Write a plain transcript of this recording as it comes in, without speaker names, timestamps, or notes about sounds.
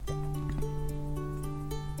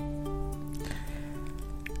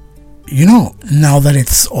Now that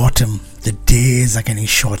it's autumn, the days are getting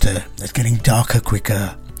shorter, it's getting darker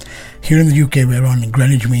quicker. Here in the UK, we're on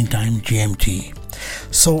Greenwich Mean Time, GMT.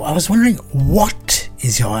 So I was wondering, what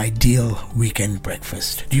is your ideal weekend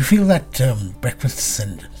breakfast? Do you feel that breakfasts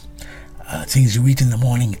and things you eat in the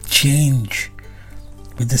morning change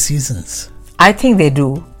with the seasons? I think they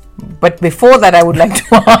do. But before that, I would like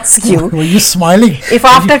to ask you... Were you smiling? If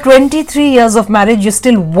after 23 years of marriage, you're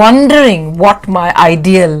still wondering what my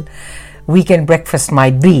ideal weekend breakfast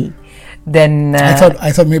might be, then...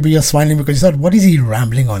 I thought maybe you're smiling because you thought, what is he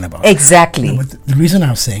rambling on about? Exactly. But the reason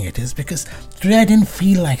I was saying it is because today I didn't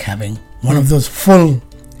feel like having one of those full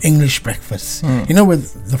English breakfasts.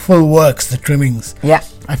 With the full works, the trimmings. Yeah.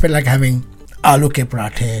 I felt like having aloo ke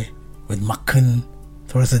parathe with makhan,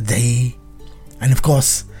 thoda sa dahi. And of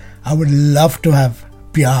course, I would love to have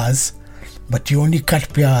piyaz, but you only cut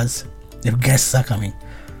piyaz if guests are coming.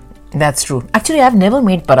 That's true. Actually, I've never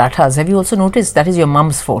made parathas. Have you also noticed? That is your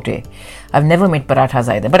mum's forte. I've never made parathas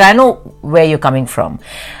either. But I know where you're coming from.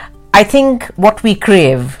 I think what we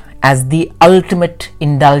crave as the ultimate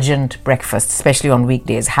indulgent breakfast, especially on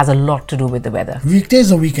weekdays, has a lot to do with the weather.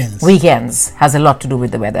 Weekdays or weekends? Weekends has a lot to do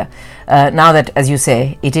with the weather. Now that, as you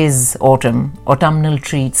say, it is autumn, autumnal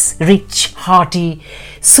treats, rich, hearty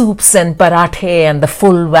soups and parathe and the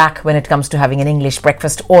full whack when it comes to having an English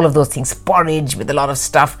breakfast, all of those things, porridge with a lot of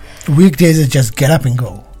stuff. Weekdays is just get up and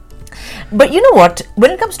go. But you know what?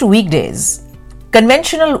 When it comes to weekdays,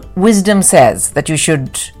 conventional wisdom says that you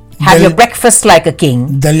should have your breakfast like a king,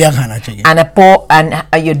 dalia khana chahiye,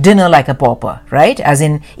 and your dinner like a pauper, right? As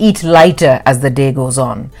in, eat lighter as the day goes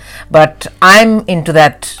on. But I'm into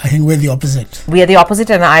that. I think we're the opposite. We are the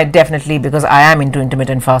opposite, and I definitely, because I am into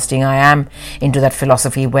intermittent fasting, I am into that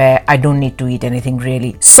philosophy where I don't need to eat anything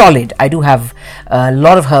really solid. I do have a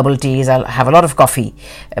lot of herbal teas, I'll have a lot of coffee,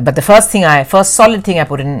 but the first solid thing I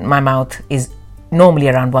put in my mouth is normally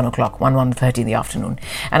around 1 o'clock, 1:30 in the afternoon.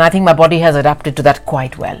 And I think my body has adapted to that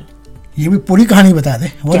quite well. ये भी पूरी कहानी बता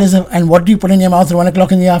दे. And what do you put in your mouth at 1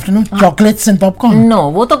 o'clock in the afternoon? Chocolates and popcorn?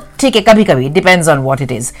 No, वो तो ठीक है कभी-कभी. It depends on what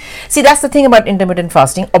it is. See, that's the thing about intermittent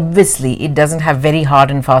fasting. Obviously, it doesn't have very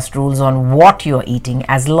hard and fast rules on what you're eating,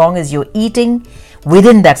 as long as you're eating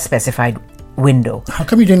within that specified window. How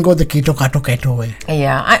come you didn't go the keto way?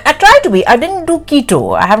 Yeah, I tried to be. I didn't do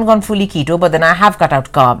keto. I haven't gone fully keto, but then I have cut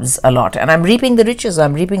out carbs a lot, and I'm reaping the riches.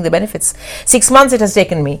 I'm reaping the benefits. 6 months it has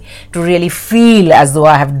taken me to really feel as though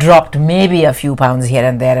I have dropped maybe a few pounds here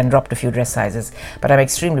and there and dropped a few dress sizes, but I'm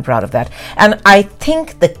extremely proud of that. And I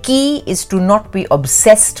think the key is to not be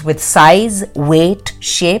obsessed with size, weight,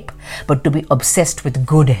 shape, but to be obsessed with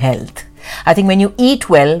good health. I think when you eat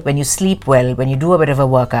well, when you sleep well, when you do a bit of a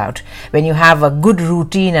workout, when you have a good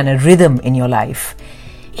routine and a rhythm in your life,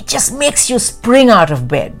 it just makes you spring out of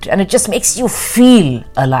bed and it just makes you feel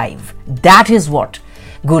alive. That is what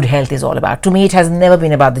good health is all about. To me, it has never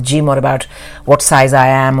been about the gym or about what size I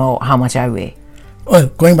am or how much I weigh. Well,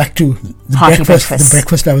 going back to the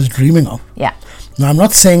breakfast I was dreaming of. Yeah. Now, I'm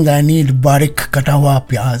not saying that I need barik kata hua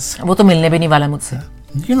pyaz. वो तो मिलने भी नहीं वाला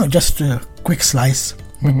मुझसे. Just a quick slice.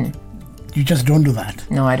 You just don't do that.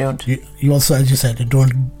 No, I don't. You also, as you said, you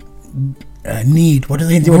don't need, what is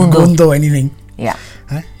the Hindi word? Gundo, anything. Yeah.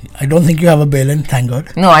 I don't think you have a bailan, thank God.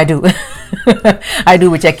 No, I do. I do,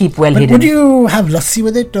 which I keep well hidden. Would you have lassi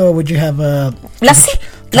with it, or would you have a... Lassi?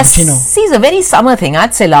 Lassi is a very summer thing.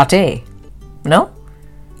 I'd say latte. No?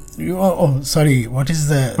 Sorry. What is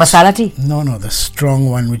the... Masala tea? No, the strong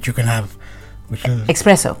one which you can have. Which will...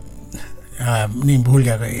 Espresso? नहीं भूल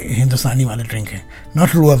गया हिंदुस्तानी वाला drink है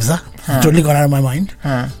not Rooh Afza totally gone out of my mind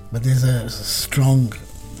but there's a strong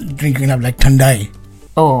drink you can have like thandai.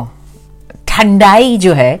 Thandai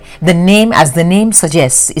जो है the name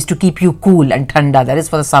suggests is to keep you cool and ठंडा, that is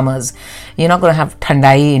for the summers. You're not going to have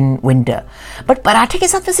thandai in winter, but पराठे के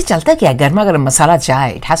साथ वैसे चलता क्या है? गर्मा गर्म मसाला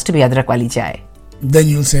चाय, it has to be अदरक वाली चाय. Then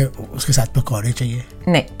you'll say उसके साथ पकौड़े चाहिए.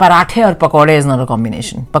 नहीं, पराठे और पकौड़े is not a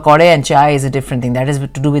combination. पकौड़े and chai is a different thing. That is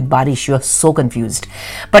to do with barish. You are so confused.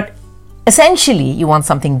 But essentially, you want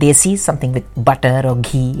something desi, something with butter or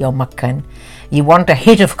ghee or makhan. You want a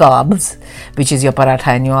hit of carbs, which is your paratha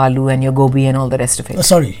and your aloo and your gobi and all the rest of it.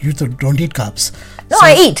 Sorry, you don't eat carbs. No,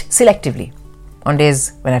 I eat selectively on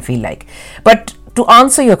days when I feel like. But to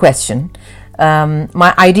answer your question,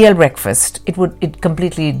 my ideal breakfast, it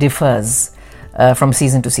completely differs from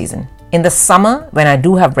season to season. In the summer, when I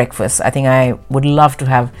do have breakfast, I think I would love to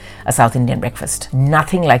have a South Indian breakfast.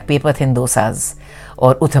 Nothing like paper thin dosas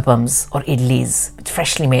or uthapams or idlis. It's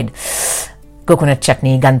freshly made. Coconut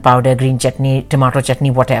chutney, gunpowder, green chutney, tomato chutney,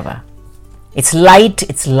 whatever. It's light,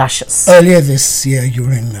 it's luscious. Earlier this year, you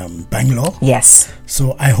were in Bangalore. Yes.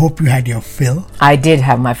 So I hope you had your fill. I did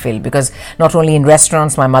have my fill, because not only in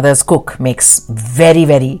restaurants, my mother's cook makes very,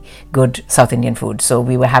 very good South Indian food. So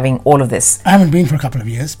we were having all of this. I haven't been for a couple of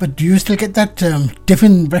years, but do you still get that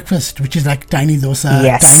tiffin breakfast, which is like tiny dosa,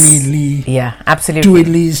 Yes. tiny idli, Yeah, absolutely. 2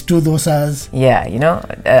 idlis, 2 dosas? Yeah,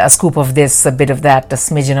 a scoop of this, a bit of that, a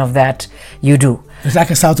smidgen of that. You do. It's like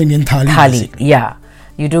a South Indian thali. Thali. basically. Yeah,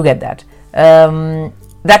 you do get that.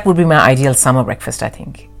 That would be my ideal summer breakfast, I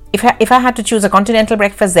think. If I had to choose a continental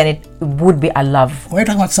breakfast, then it would be, I love We're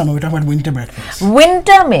talking about summer, we're talking about winter breakfast.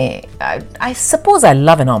 winter. I suppose I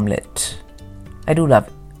love an omelette. I do love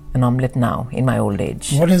an omelette now in my old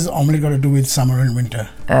age. What has omelette got to do with summer and winter?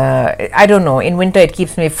 I don't know. In winter, it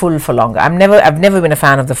keeps me full for longer. I've never been a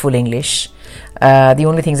fan of the full English. The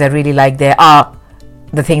only things I really like there are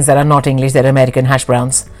the things that are not English. They're American hash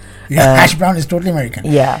browns. Yeah, hash brown is totally American.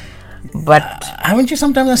 Yeah, but Haven't you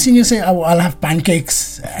sometimes seen you say, oh, I'll have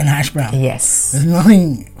pancakes and hash brown? yes. There's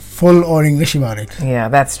nothing full or English about it. Yeah,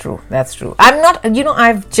 that's true. That's true. I'm not.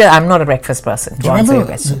 I'm not a breakfast person. To Do you answer your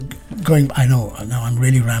remember question. I know, now I'm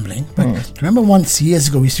really rambling, but do you remember once years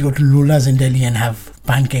ago we used to go to Lula's in Delhi and have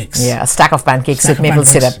pancakes? Yeah, a stack of pancakes Stack with of maple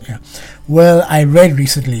pancakes, syrup. yeah. Well, I read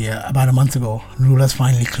recently, about a month ago, Lula's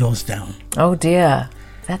finally closed down, Oh dear,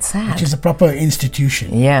 that's sad. which is a proper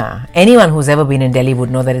institution. Yeah, anyone who's ever been in Delhi would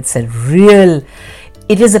know that it's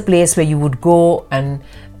it is a place where you would go and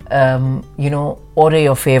order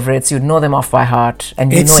your favorites. You'd know them off by heart,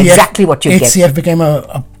 and you know exactly what you get. HCF became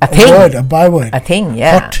a thing. word, a byword. A thing,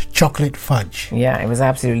 yeah. Hot chocolate fudge. Yeah, it was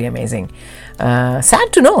absolutely amazing.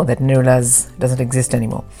 Sad to know that Nirula's doesn't exist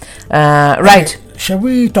anymore. Right, Shall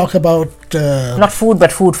we talk about not food,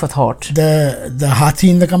 but food for thought. the hathi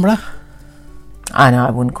in the kamra? I know,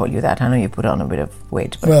 I wouldn't call you that. I know you put on a bit of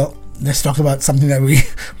weight. But Well, let's talk about something that we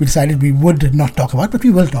decided we would not talk about, but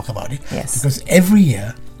we will talk about it. Yes. Because every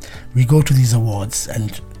year we go to these awards,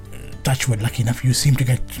 and touch wood, lucky enough, you seem to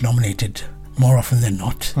get nominated more often than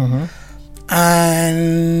not.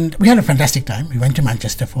 And we had a fantastic time. We went to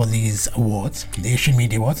Manchester for these awards, the Asian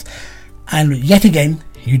Media Awards, and yet again,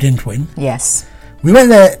 you didn't win. yes, We went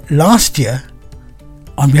there last year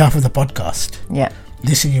on behalf of the podcast. yeah,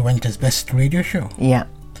 This year you went as Best Radio Show. yeah.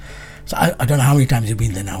 So I don't know how many times you've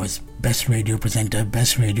been there now as Best Radio Presenter,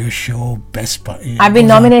 Best Radio Show, Best... I've been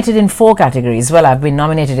nominated in 4 categories. Well, I've been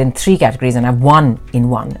nominated in 3 categories, and I've won in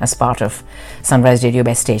 1 as part of Sunrise Radio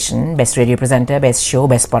Best Station, Best Radio Presenter, Best Show,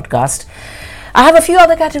 Best Podcast. I have a few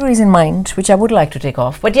other categories in mind, which I would like to take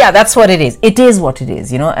off. But yeah, that's what it is. It is what it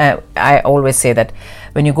is. I always say that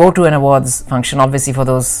when you go to an awards function, obviously for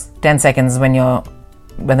those 10 seconds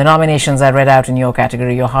when the nominations are read out in your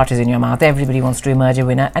category, your heart is in your mouth, everybody wants to emerge a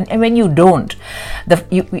winner, and when you don't,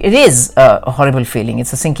 it is a horrible feeling.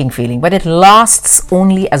 It's a sinking feeling, but it lasts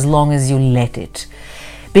only as long as you let it.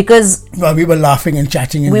 Because Well, we were laughing and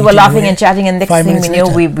chatting. And we were laughing and chatting, and next 5 thing we minutes knew,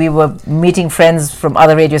 later. we were meeting friends from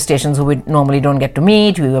other radio stations who we normally don't get to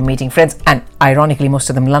meet. We were meeting friends, and ironically, most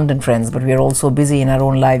of them London friends, but we are all so busy in our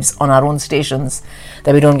own lives on our own stations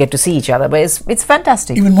that we don't get to see each other. But it's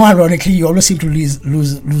fantastic. Even more ironically, you always seem to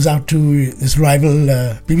lose out to this rival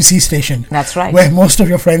BBC station. That's right. Where most of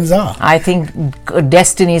your friends are. I think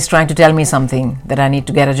destiny is trying to tell me something, that I need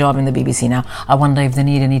to get a job in the BBC now. I wonder if they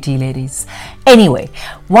need any tea ladies. Anyway,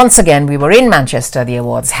 once again, we were in Manchester. The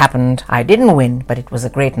awards happened. I didn't win, but it was a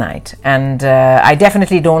great night. And I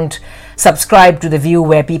definitely don't subscribe to the view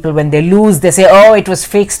where people, when they lose, they say, oh, it was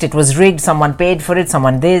fixed, it was rigged, someone paid for it,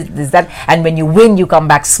 someone this, that. And when you win, you come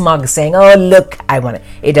back smug saying, oh, look, I won it.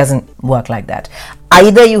 It doesn't work like that.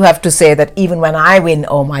 Either you have to say that even when I win,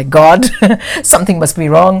 oh my God, something must be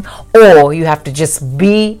wrong, or you have to just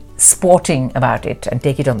be sporting about it and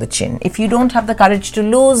take it on the chin. If you don't have the courage to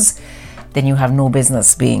lose, then you have no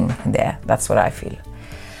business being there. That's what I feel.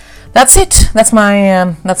 That's it. That's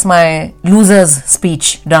my loser's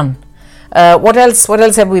speech done. What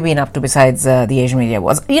else have we been up to besides the Asian Media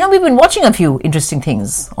Awards? We've been watching a few interesting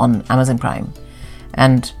things on Amazon Prime,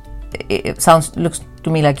 and it looks to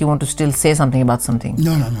me like you want to still say something about something.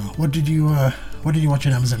 No. What did you watch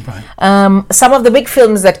on Amazon Prime? Some of the big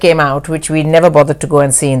films that came out, which we never bothered to go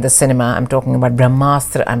and see in the cinema. I'm talking about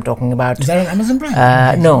Brahmastra. I'm talking about... Is that on Amazon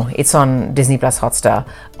Prime? No, it's on Disney Plus Hotstar.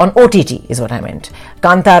 On OTT is what I meant.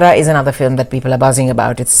 Kantara is another film that people are buzzing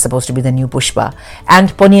about. It's supposed to be the new Pushpa. And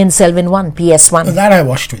Ponniyin Selvan 1, PS1. That I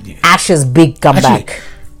watched with you. Ash's big comeback. Actually,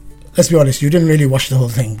 let's be honest, you didn't really watch the whole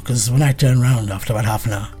thing, because when I turned around after about half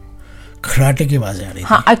an hour, karate ki aazain aa rahi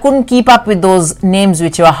thi. I couldn't keep up with those names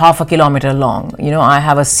which were half a kilometer long. I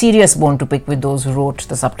have a serious bone to pick with those who wrote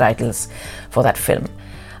the subtitles for that film.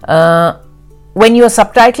 when you are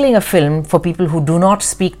subtitling a film for people who do not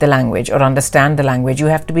speak the language or understand the language, you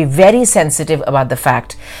have to be very sensitive about the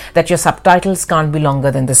fact that your subtitles can't be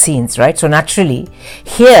longer than the scenes, right? So naturally,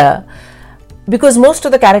 here, because most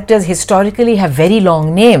of the characters historically have very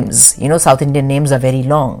long names, South Indian names are very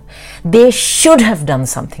long, they should have done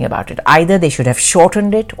something about it. Either they should have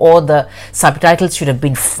shortened it, or the subtitles should have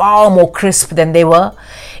been far more crisp than they were.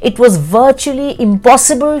 It was virtually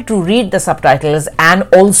impossible to read the subtitles and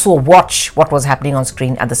also watch what was happening on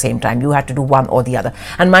screen at the same time. You had to do one or the other.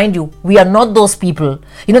 And mind you, we are not those people.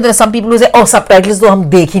 There are some people who say, oh, subtitles to hum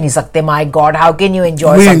dekh hi nahi sakte. My God, how can you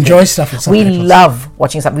enjoy something? We enjoy stuff with subtitles. We love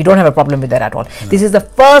watching stuff. We don't have a problem with that at all. No. This is the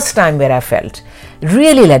first time where I felt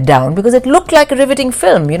really let down, because it looked like a riveting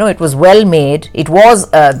film. It was well made. It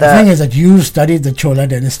was the thing is that you studied the Chola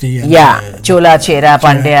dynasty. And Chola, Chera,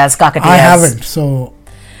 Pandyas, Kakatiyas. I haven't, so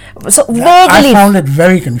vaguely, I found it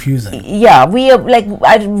very confusing. Yeah,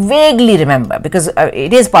 I vaguely remember, because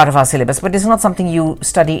it is part of our syllabus, but it's not something you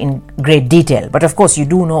study in great detail. But of course, you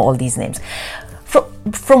do know all these names.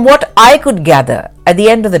 From what I could gather, at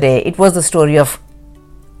the end of the day, it was the story of.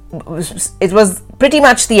 It was pretty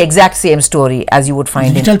much the exact same story as you would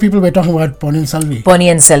find. Did you tell people we're talking about Ponniyin Selvan?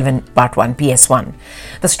 Ponniyin Selvan Part 1, PS1.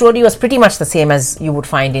 The story was pretty much the same as you would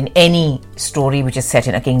find in any story which is set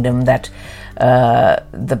in a kingdom that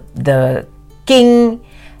the king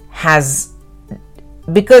has,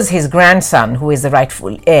 because his grandson, who is the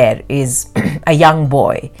rightful heir, is a young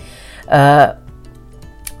boy, until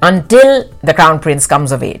the crown prince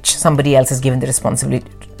comes of age, somebody else is given the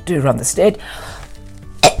responsibility to run the state.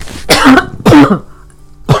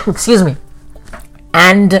 Excuse me.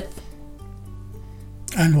 And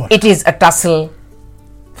what? It is a tussle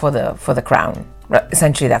for the crown.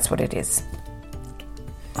 Essentially, that's what it is.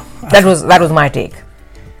 That was my take.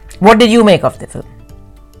 What did you make of the film?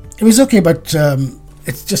 It was okay, but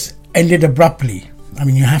it just ended abruptly. I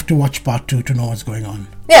mean, you have to watch part 2 to know what's going on.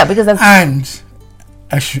 Yeah, because and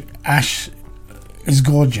Ash is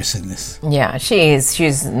gorgeous in this. Yeah, she is.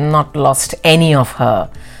 She's not lost any of her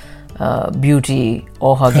beauty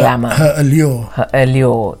or her glamour. Her allure. Her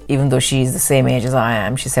allure. Even though she's the same age as I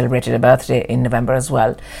am, she celebrated her birthday in November as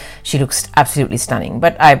well. She looks absolutely stunning.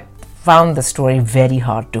 But I found the story very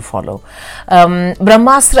hard to follow.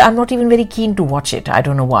 Brahmastra, I'm not even very keen to watch it. I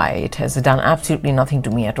don't know why. It has done absolutely nothing to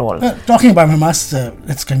me at all. Talking about Brahmastra,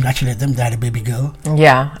 let's congratulate them. They had a baby girl.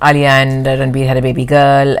 Yeah, Alia and Ranbir had a baby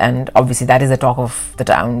girl, and obviously that is the talk of the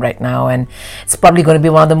town right now, and it's probably going to be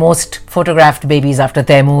one of the most photographed babies after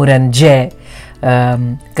Taimur and Jay.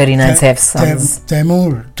 Kareena and Saif's sons.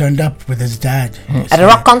 Taimur turned up with his dad at a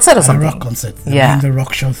rock concert or something. At a rock concert. Yeah. The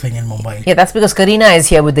rock show thing in Mumbai. Yeah, that's because Kareena is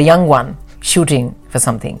here with the young one shooting for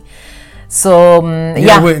something. So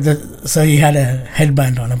so he had a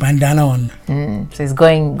headband on, a bandana on. So he's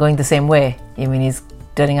going the same way. I mean, he's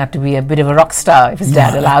turning out to be a bit of a rock star if his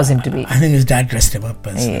dad allows him to be. I think his dad dressed him up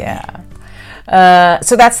as. Yeah.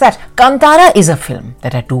 So that's that. Kantara is a film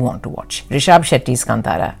that I do want to watch. Rishabh Shetty's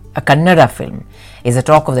Kantara, a Kannada film, is a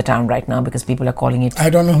talk of the town right now because people are calling it. I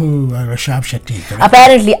don't know who Rishabh Shetty is.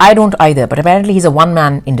 Apparently, I don't either, but apparently he's a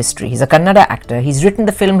one-man industry. He's a Kannada actor. He's written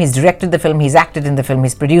the film, he's directed the film, he's acted in the film,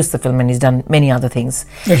 he's produced the film, and he's done many other things.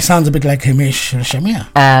 It sounds a bit like Himesh Reshammiya.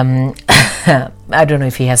 I don't know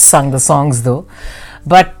if he has sung the songs though.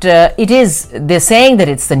 But they're saying that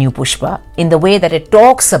it's the new Pushpa in the way that it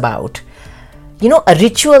talks about a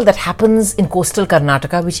ritual that happens in coastal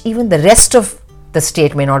Karnataka, which even the rest of the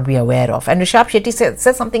state may not be aware of. And Rishabh Shetty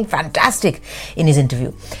said something fantastic in his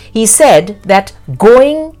interview. He said that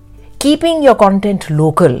keeping your content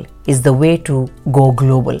local is the way to go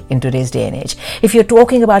global in today's day and age. If you're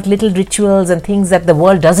talking about little rituals and things that the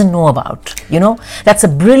world doesn't know about, that's a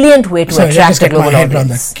brilliant way to attract a global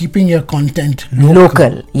audience. Keeping your content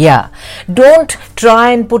local. Yeah. Don't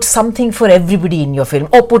try and put something for everybody in your film.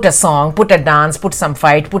 Oh, put a song, put a dance, put some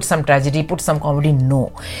fight, put some tragedy, put some comedy.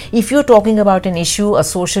 No. If you're talking about an issue, a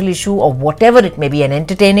social issue, or whatever it may be, an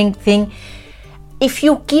entertaining thing, if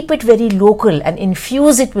you keep it very local and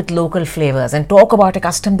infuse it with local flavors and talk about a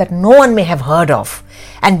custom that no one may have heard of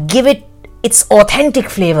and give it its authentic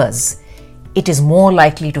flavors, it is more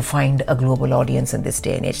likely to find a global audience in this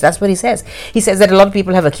day and age. That's what he says. He says that a lot of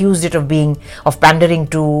people have accused it of pandering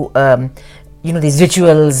to these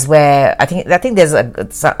rituals where I think there's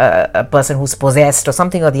a person who's possessed or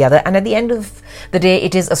something or the other, and at the end of the day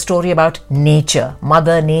it is a story about nature,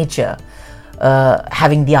 Mother Nature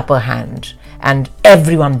having the upper hand and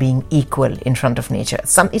everyone being equal in front of nature.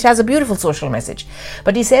 It has a beautiful social message.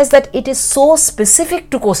 But he says that it is so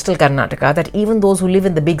specific to coastal Karnataka that even those who live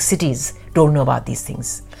in the big cities don't know about these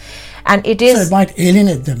things. And it is... So it might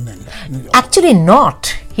alienate them then? Actually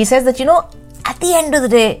not. He says that, at the end of the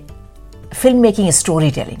day, filmmaking is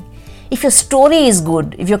storytelling. If your story is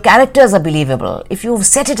good, if your characters are believable, if you've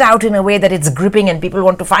set it out in a way that it's gripping and people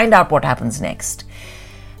want to find out what happens next,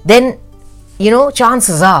 then,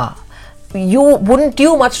 chances are, wouldn't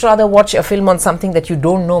you much rather watch a film on something that you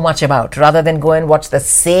don't know much about, rather than go and watch the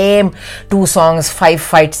same 2 songs, 5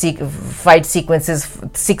 fight sequences,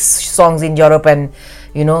 6 songs in Europe and,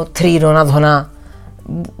 3 Rona Dhona?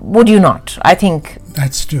 Would you not? I think...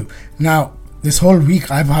 That's true. Now, this whole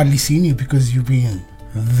week I've hardly seen you because you've been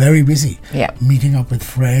very busy. Yeah. Meeting up with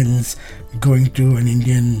friends, going to an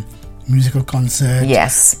Indian musical concert.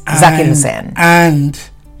 Yes, Zakir Hussain. And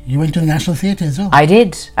you went to the National Theatre as well. I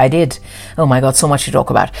did. Oh my God, so much to talk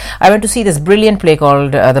about. I went to see this brilliant play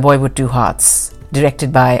called The Boy with Two Hearts,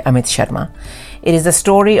 directed by Amit Sharma. It is the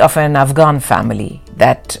story of an Afghan family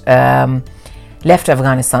that left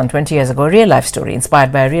Afghanistan 20 years ago, a real life story,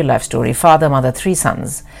 inspired by a real life story, father, mother, 3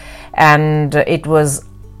 sons. And it was,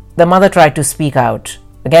 the mother tried to speak out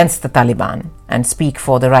against the Taliban and speak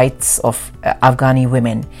for the rights of Afghani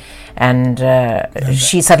women. And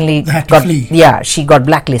she suddenly she got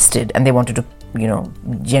blacklisted and they wanted to,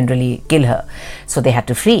 generally kill her. So they had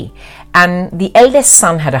to flee. And the eldest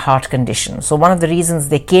son had a heart condition. So one of the reasons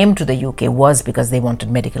they came to the UK was because they wanted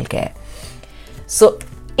medical care. So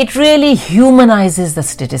it really humanizes the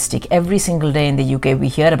statistic. Every single day in the UK we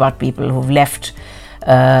hear about people who've left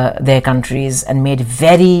their countries and made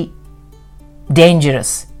very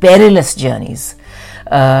dangerous, perilous journeys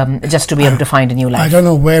just to be able to find a new life. I don't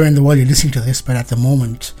know where in the world you're listening to this, but at the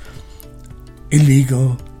moment,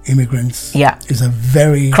 illegal immigrants is a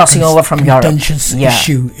very crossing over from Europe contentious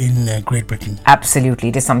issue in Great Britain. Absolutely.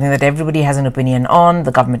 It is something that everybody has an opinion on.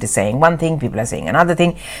 The government is saying one thing, people are saying another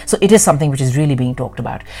thing. So it is something which is really being talked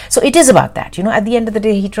about. So it is about that. At the end of the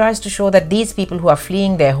day, he tries to show that these people who are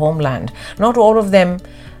fleeing their homeland, not all of them,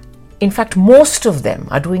 in fact, most of them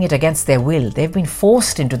are doing it against their will. They've been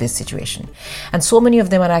forced into this situation. And so many of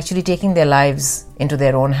them are actually taking their lives into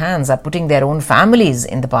their own hands, are putting their own families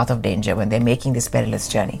in the path of danger when they're making this perilous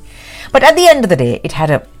journey. But at the end of the day, it had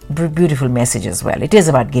a beautiful message as well. It is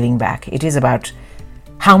about giving back. It is about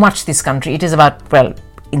how much this country, it is about, well,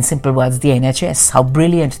 in simple words, the NHS, how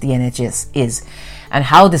brilliant the NHS is, and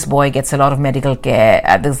how this boy gets a lot of medical care.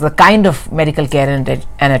 There's the kind of medical care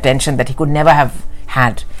and attention that he could never have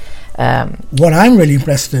had. What I'm really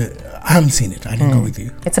impressed with, I haven't seen it, I didn't go with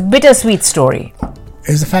you. It's a bittersweet story.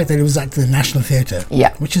 Is the fact that it was at the National Theatre,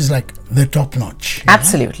 which is like the top notch.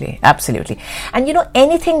 Absolutely. And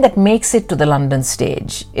anything that makes it to the London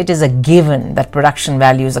stage, it is a given that production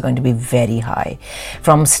values are going to be very high.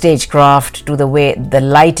 From stagecraft to the way the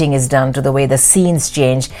lighting is done, to the way the scenes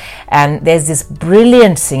change. And there's this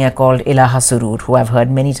brilliant singer called Ilaha Surur, who I've heard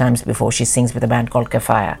many times before. She sings with a band called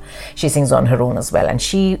Kafaya. She sings on her own as well. And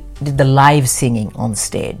she did the live singing on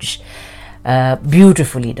stage.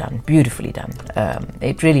 Beautifully done.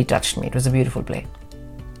 It really touched me. It was a beautiful play.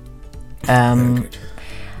 I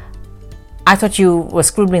thought you were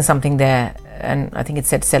scribbling something there, and I think it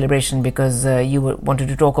said celebration because you wanted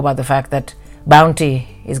to talk about the fact that Bounty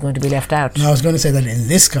is going to be left out. No, I was going to say that in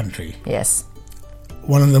this country, yes,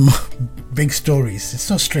 one of the big stories, it's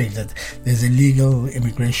so strange that there's illegal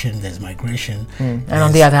immigration, there's migration, and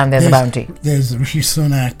on the other hand there's a Bounty. There's Rishi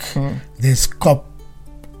Sunak, there's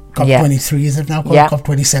COP23, is it now called?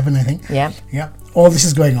 COP27, I think. Yeah. All this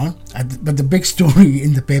is going on. But the big story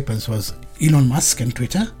in the papers was Elon Musk and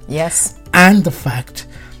Twitter. Yes. And the fact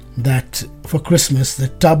that for Christmas, the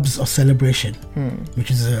Tubs of Celebration,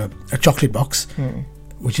 which is a chocolate box,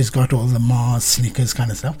 which has got all the Mars, Snickers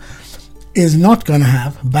kind of stuff, is not going to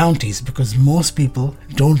have bounties because most people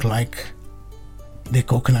don't like their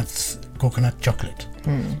coconut chocolate,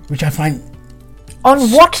 which I find...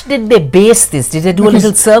 On what did they base this? Did they do a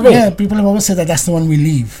little survey? Yeah, people have always said that that's the one we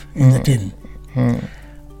leave in the tin.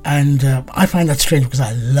 And I find that strange because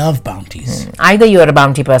I love bounties. Either you're a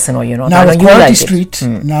Bounty person or you're not. Now with Quality Street,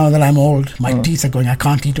 now that I'm old, my teeth are going, I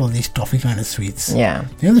can't eat all these toffee kind of sweets. Yeah.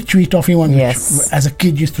 You know the chewy toffee one, which as a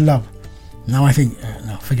kid used to love? Now I think,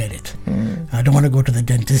 no, forget it. I don't want to go to the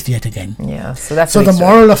dentist yet again. Yeah, so that's so the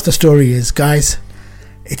moral of the story is, guys,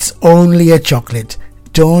 it's only a chocolate.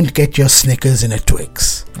 Don't get your Snickers in a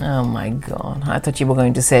Twix. Oh my God. I thought you were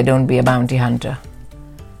going to say don't be a bounty hunter,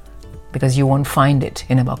 because you won't find it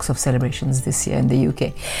in a box of celebrations this year in the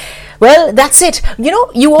UK. Well, that's it.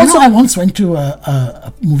 You also... I once went to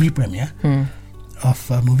a movie premiere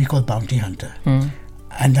of a movie called Bounty Hunter.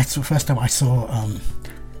 And that's the first time I saw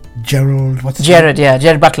Gerald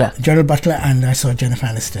Butler. Gerald Butler, and I saw Jennifer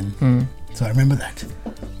Aniston. So I remember that.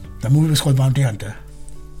 The movie was called Bounty Hunter.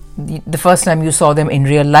 The first time you saw them in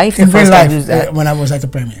real life? In real life, you, when I was at the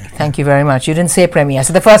premiere. Thank you very much. You didn't say premiere.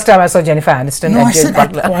 So the first time I saw Jennifer Aniston No, and I James said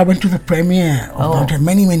Butler. I went to the premiere about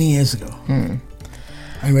many, many years ago.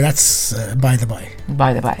 Anyway, that's by the by.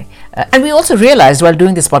 By the by. And we also realized while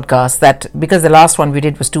doing this podcast that because the last one we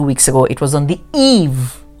did was 2 weeks ago, it was on the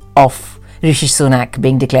eve of Rishi Sunak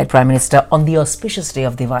being declared Prime Minister on the auspicious day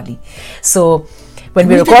of Diwali. So when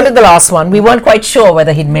we recorded the last one, we weren't quite sure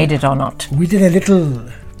whether he'd made it or not. We did a little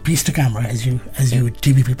piece to camera, as you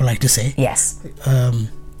TV people like to say. Yes.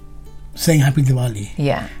 Saying Happy Diwali.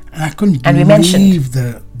 Yeah. And I couldn't believe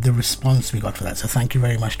the response we got for that. So thank you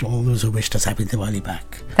very much to all those who wished us Happy Diwali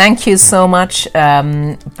back. Thank you so much.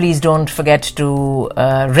 Please don't forget to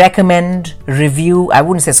recommend, review. I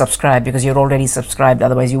wouldn't say subscribe because you're already subscribed.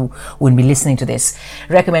 Otherwise, you wouldn't be listening to this.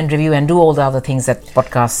 Recommend, review, and do all the other things that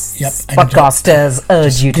podcasters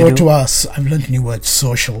urge you to do. Go to us. I've learned a new word,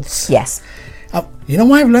 socials. Yes. You know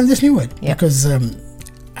why I've learned this new word? Yeah. Because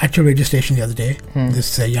at your radio station the other day,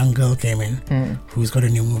 this young girl came in who's got a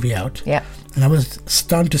new movie out. Yeah. And I was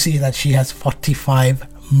stunned to see that she has 45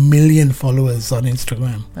 million followers on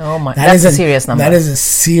Instagram. Oh my, that's a serious number. That is a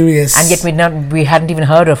serious... And yet we hadn't even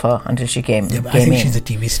heard of her until she came. Yeah, but I think she's a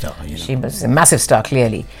TV star. You know? She was a massive star,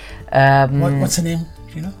 clearly. What's her name?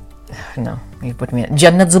 Do you know? No, you put me in.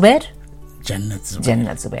 Jannat Zubair? Jannat Zubair.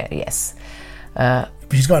 Jannat Zubair, yes. But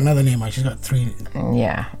she's got another name. She's got 3.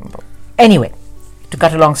 Yeah. Anyway, to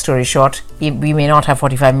cut a long story short, we may not have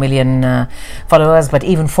 45 million followers, but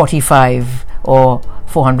even 45 or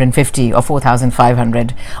 450 or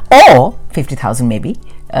 4,500 or 50,000 maybe,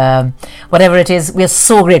 whatever it is, we are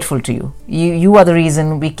so grateful to you. You are the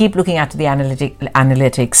reason we keep looking at the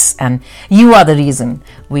analytics, and you are the reason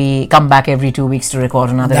we come back every 2 weeks to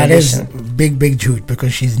record another edition. That is big Jude,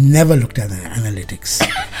 because she's never looked at the analytics.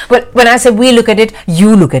 But when I say we look at it,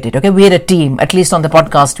 you look at it, okay? We're a team, at least on the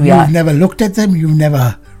podcast we are. You've never looked at them, you've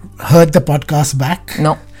never heard the podcast back.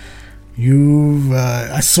 No. You've,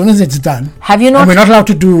 as soon as it's done... Have you not... And we're not allowed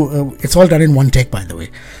to do... it's all done in one take, by the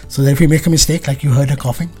way. So that if we make a mistake, like you heard her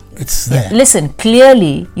coughing, it's there. Listen,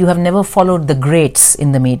 clearly you have never followed the greats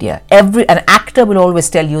in the media. An actor will always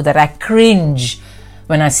tell you that I cringe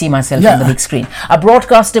when I see myself on the big screen. A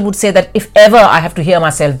broadcaster would say that if ever I have to hear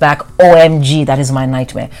myself back, OMG, that is my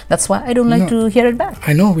nightmare. That's why I don't like to hear it back.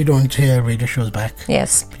 I know we don't hear radio shows back.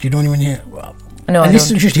 Yes. But you don't even hear... No, at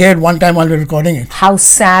least you should hear it one time while we're recording it. How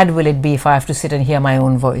sad will it be if I have to sit and hear my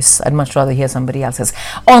own voice? I'd much rather hear somebody else's.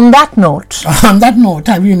 On that note...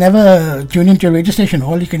 have you never tuned into your radio station?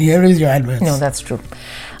 All you can hear is your adverts. No, that's true.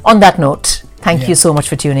 On that note, thank you so much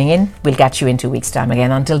for tuning in. We'll catch you in 2 weeks' time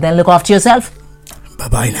again. Until then, look after yourself.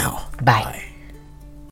 Bye-bye now. Bye.